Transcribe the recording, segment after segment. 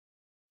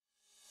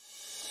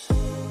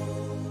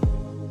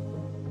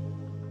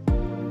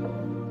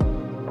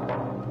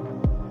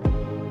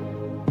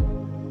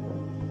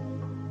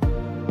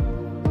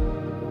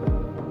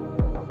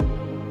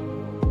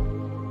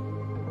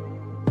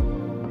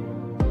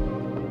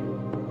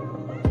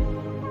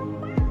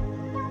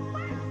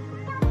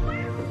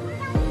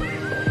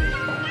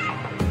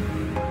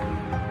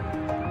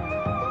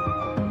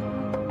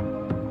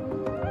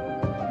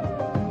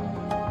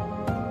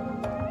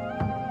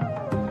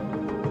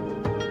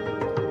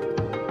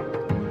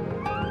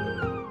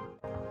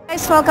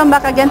guys! Welcome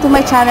back again to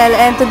my channel,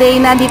 and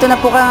today nandito na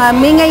po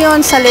kami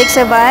ngayon sa Lake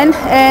Sevan,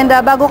 and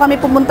bago kami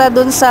pupunta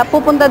dun sa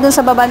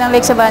baba ng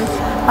Lake Sevan,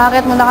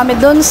 akit muna kami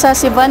dun sa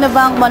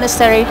Sevanavank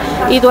Monastery.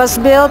 It was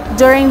built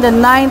during the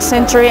 9th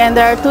century and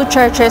there are two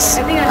churches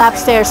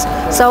upstairs.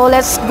 So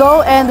let's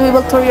go and we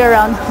will tour you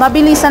around.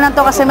 Mabilisan lang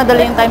to kasi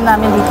madali yung time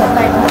namin dito.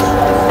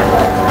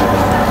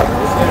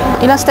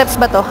 Ilang steps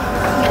ba to?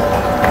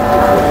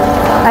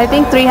 I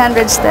think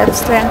 300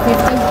 steps,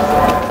 350.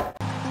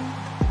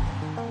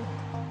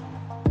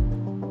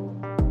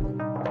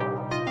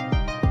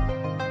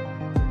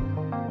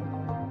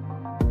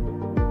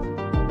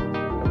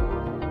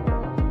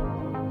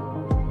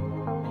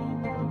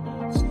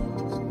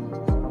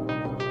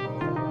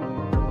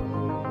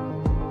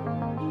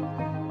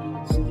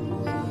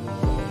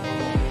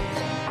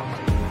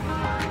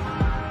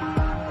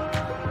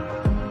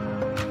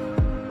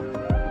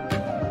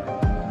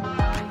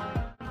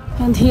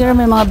 And here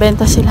may mga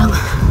benta silang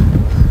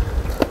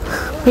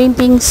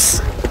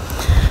paintings.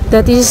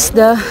 That is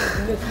the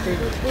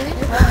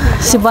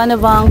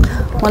Sevanavank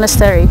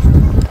Monastery.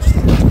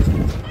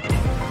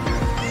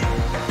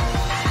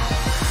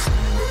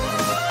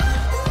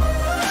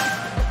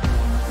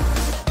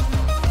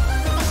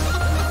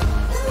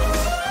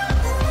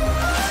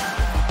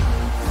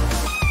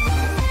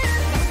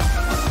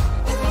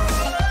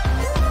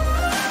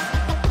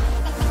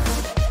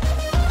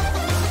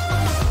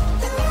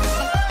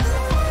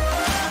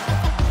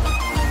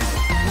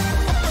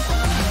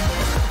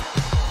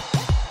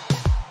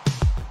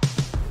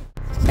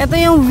 Ito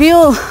yung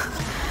view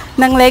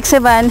ng Lake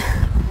Sevan.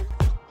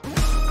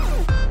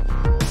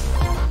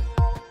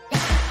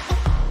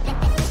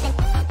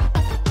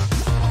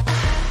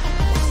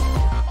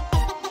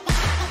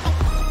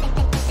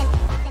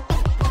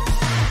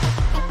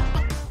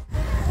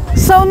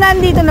 So,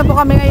 nandito na po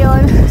kami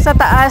ngayon sa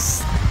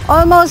taas.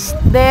 Almost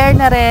there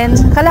na rin.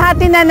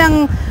 Kalahati na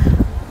ng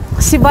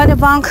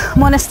Sevanavank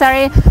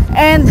Monastery.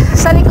 And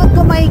sa likod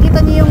ko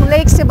makikita niyo yung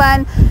Lake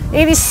Sevan.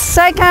 It is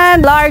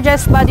second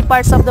largest body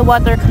parts of the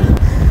water.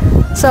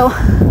 So,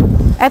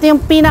 ito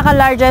yung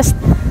pinaka-largest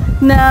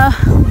na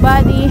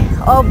body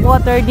of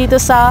water dito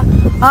sa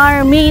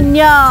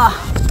Armenia.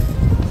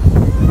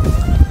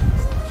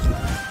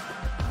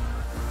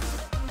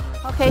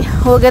 Okay,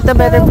 we'll get a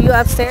better view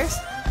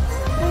upstairs.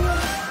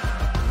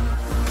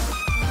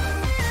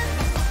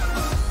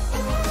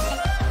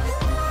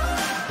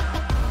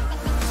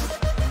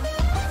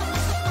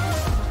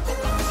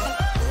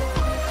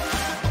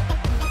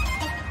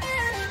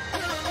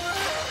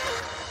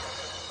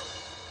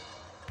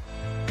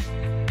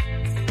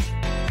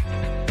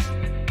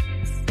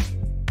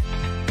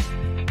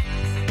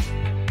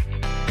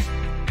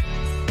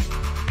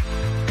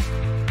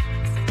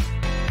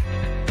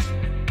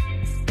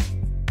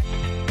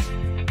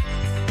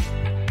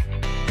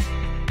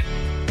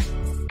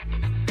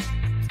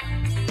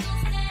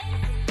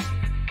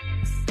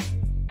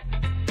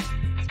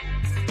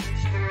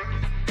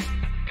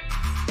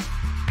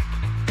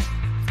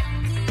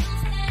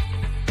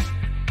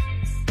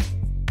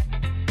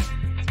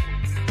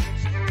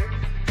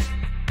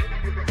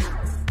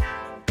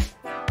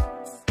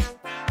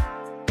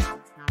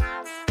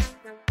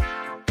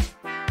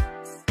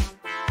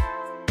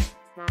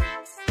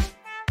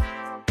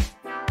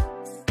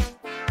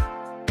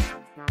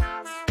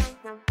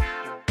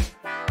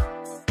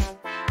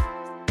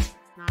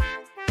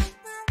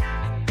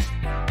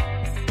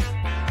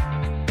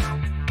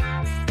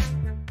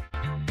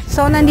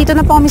 So, nandito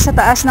na po kami sa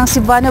taas ng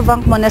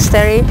Sevanavank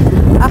Monastery.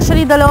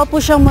 Actually, dalawa po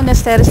siyang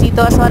monasteries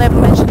dito as what I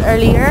mentioned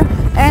earlier.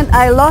 And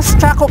I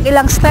lost track of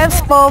ilang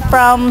steps po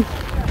from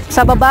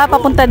sa baba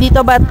papunta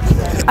dito. But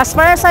as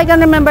far as I can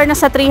remember,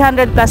 nasa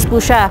 300 plus po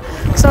siya.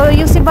 So,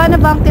 yung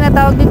Sevanavank,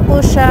 tinatawag din po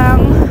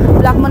siyang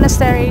Black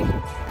Monastery.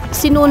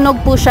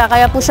 Sinunog po siya,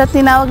 kaya po siya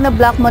tinawag na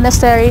Black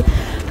Monastery.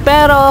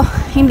 Pero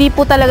hindi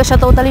po talaga siya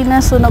totally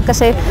nasunog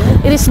kasi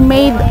it is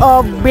made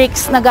of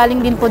bricks na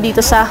galing din po dito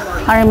sa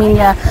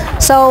Armenia.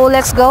 So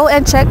let's go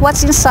and check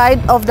what's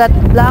inside of that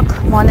Black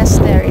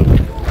Monastery.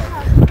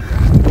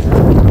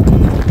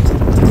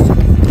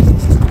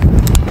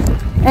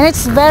 And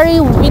it's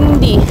very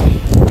windy.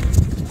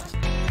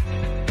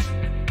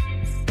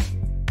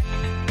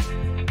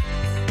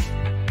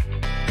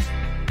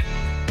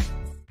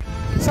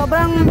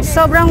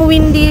 Sobrang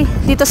windy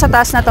dito sa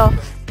taas na to.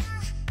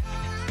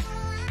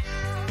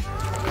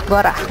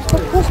 Gora.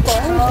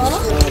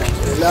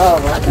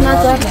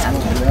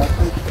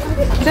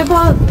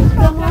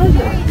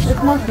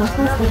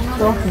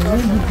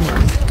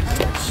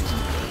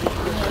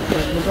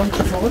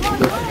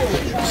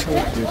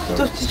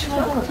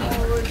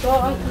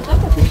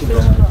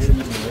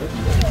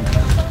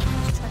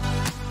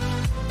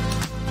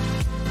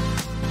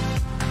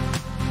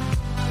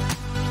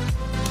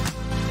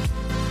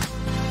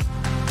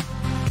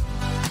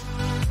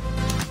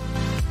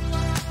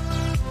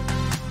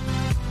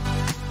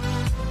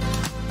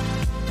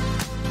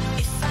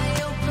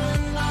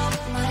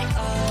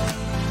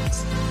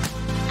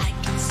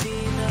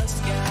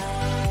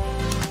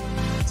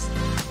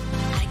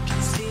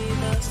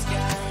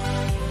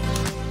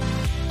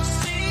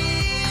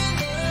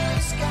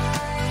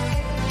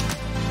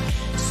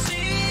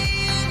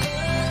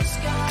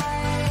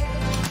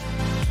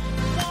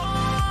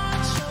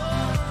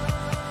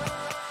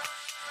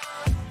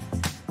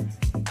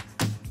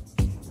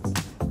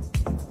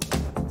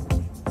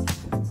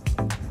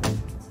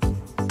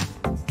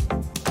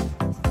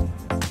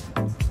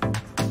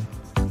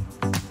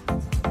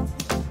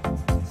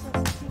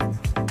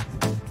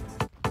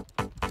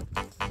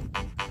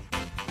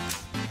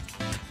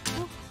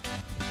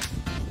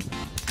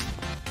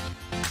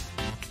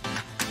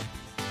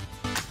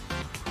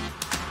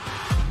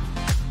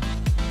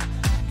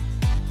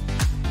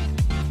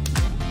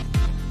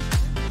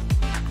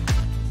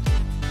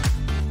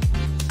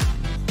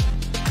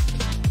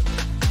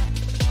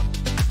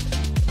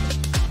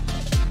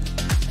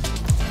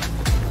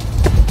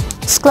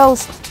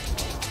 closed.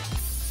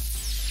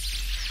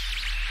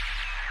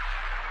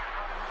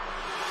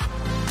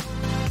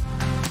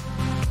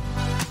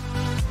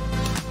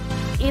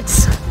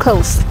 It's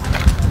closed.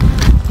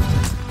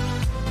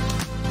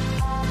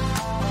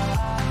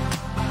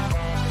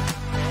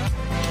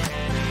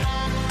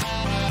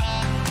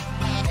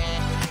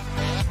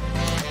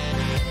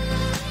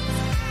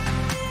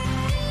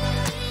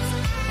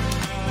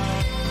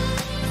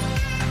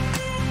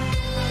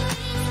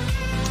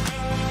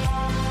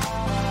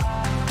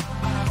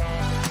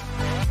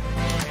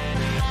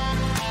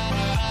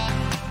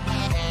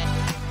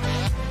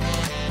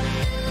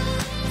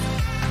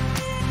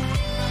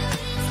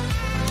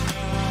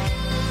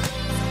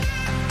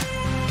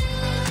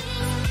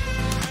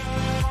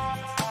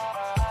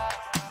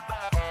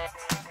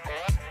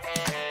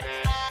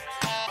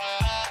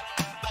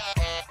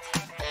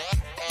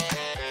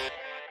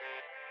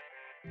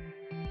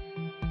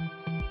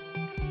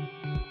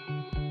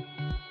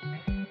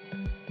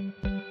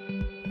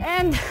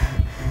 And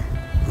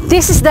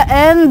this is the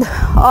end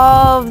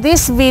of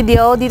this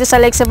video dito sa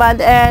Lake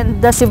Sevan and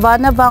the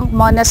Sevanavank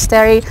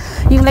Monastery.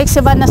 Yung Lake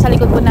Sevan, nasa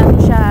likod po natin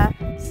siya.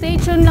 Stay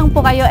tuned lang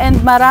po kayo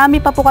and marami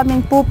pa po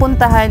kaming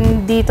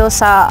pupuntahan dito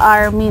sa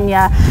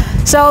Armenia.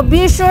 So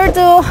be sure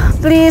to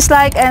please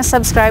like and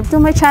subscribe to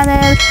my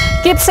channel.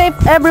 Keep safe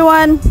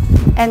everyone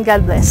and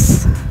God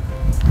bless.